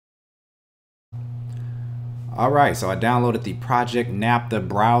Alright, so I downloaded the Project Naptha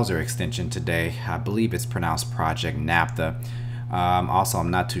browser extension today. I believe it's pronounced Project Naptha. Also, I'm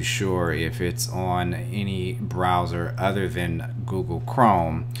not too sure if it's on any browser other than Google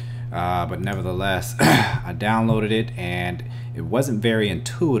Chrome. But nevertheless, I downloaded it and it wasn't very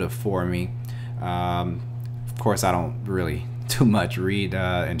intuitive for me. Of course, I don't really too much read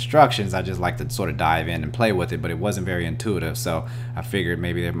instructions. I just like to sort of dive in and play with it, but it wasn't very intuitive, so I figured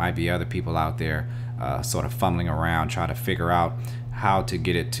maybe there might be other people out there sort of fumbling around trying to figure out how to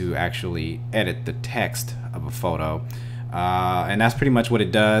get it to actually edit the text of a photo. And that's pretty much what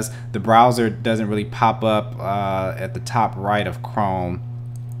it does. The browser doesn't really pop up at the top right of Chrome.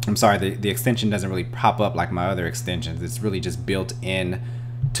 I'm sorry, the extension doesn't really pop up like my other extensions. It's really just built in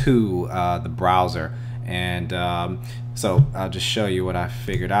to the browser. And so I'll just show you what I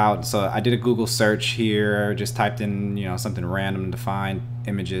figured out. So I did a Google search here, just typed in something random to find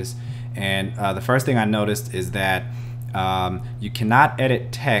images, and the first thing I noticed is that you cannot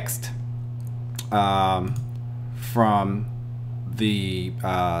edit text from the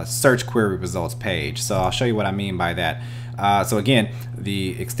search query results page. So I'll show you what I mean by that. So again,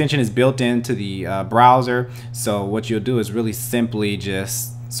 the extension is built into the browser, so what you'll do is really simply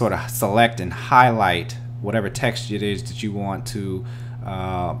just sort of select and highlight whatever text it is that you want to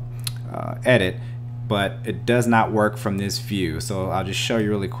edit, but it does not work from this view. So I'll just show you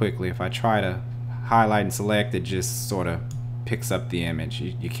really quickly. If I try to highlight and select, it just sort of picks up the image.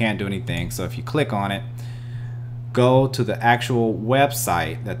 You can't do anything. So if you click on it, go to the actual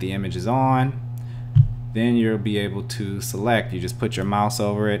website that the image is on, then you'll be able to select. You just put your mouse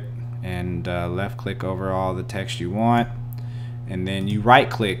over it and left click over all the text you want, and then you right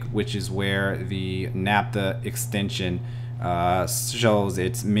click, which is where the Naptha extension shows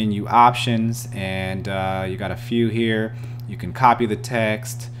its menu options, and you got a few here. You can copy the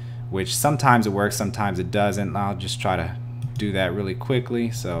text, which sometimes it works, sometimes it doesn't. I'll just try to do that really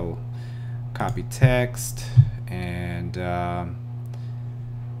quickly. So copy text, and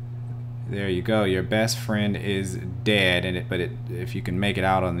there you go. Your best friend is dead. And if you can make it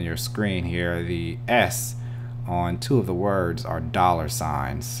out on your screen here, the S on two of the words are dollar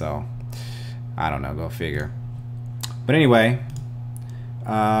signs. So I don't know, go figure. But anyway,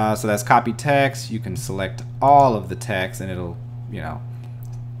 so that's copy text. You can select all of the text and it'll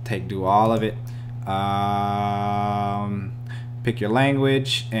do all of it. Pick your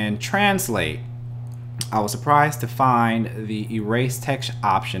language and translate. I was surprised to find the erase text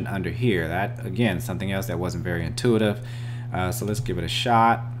option under here. That, again, something else that wasn't very intuitive. So let's give it a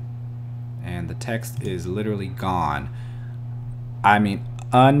shot. And the text is literally gone. I mean,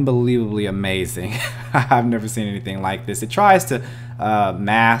 unbelievably amazing. I've never seen anything like this. It tries to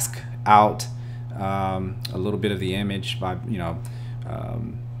mask out a little bit of the image by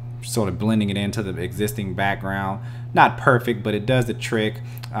sort of blending it into the existing background. Not perfect, but it does the trick.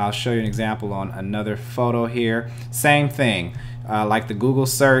 I'll show you an example on another photo here. Same thing, like the Google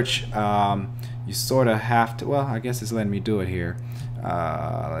search, you sort of have to, well, I guess it's letting me do it here.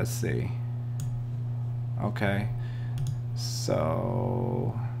 Let's see. Okay,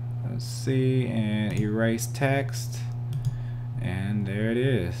 so let's see, and erase text, and there it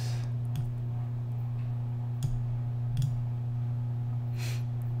is.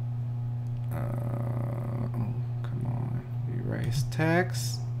 Come on, erase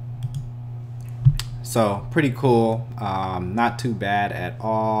text. So pretty cool, not too bad at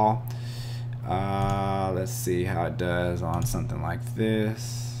all. Let's see how it does on something like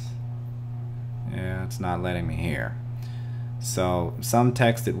this. Yeah, it's not letting me here. So some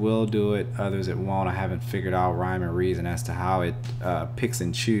text it will do it, others it won't. I haven't figured out rhyme and reason as to how it picks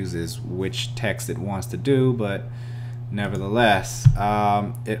and chooses which text it wants to do, but nevertheless,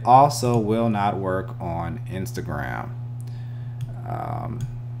 it also will not work on Instagram.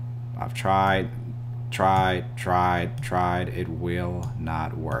 I've tried, it will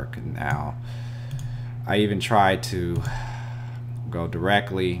not work. Now, I even tried to go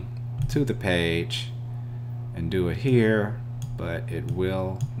directly to the page and do it here, but it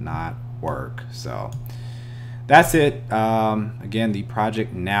will not work. So that's it. Again, the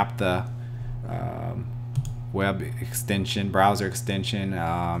Project Naptha web extension, browser extension.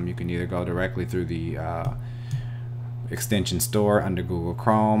 You can either go directly through the extension store under Google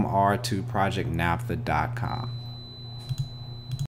Chrome or to projectnaptha.com.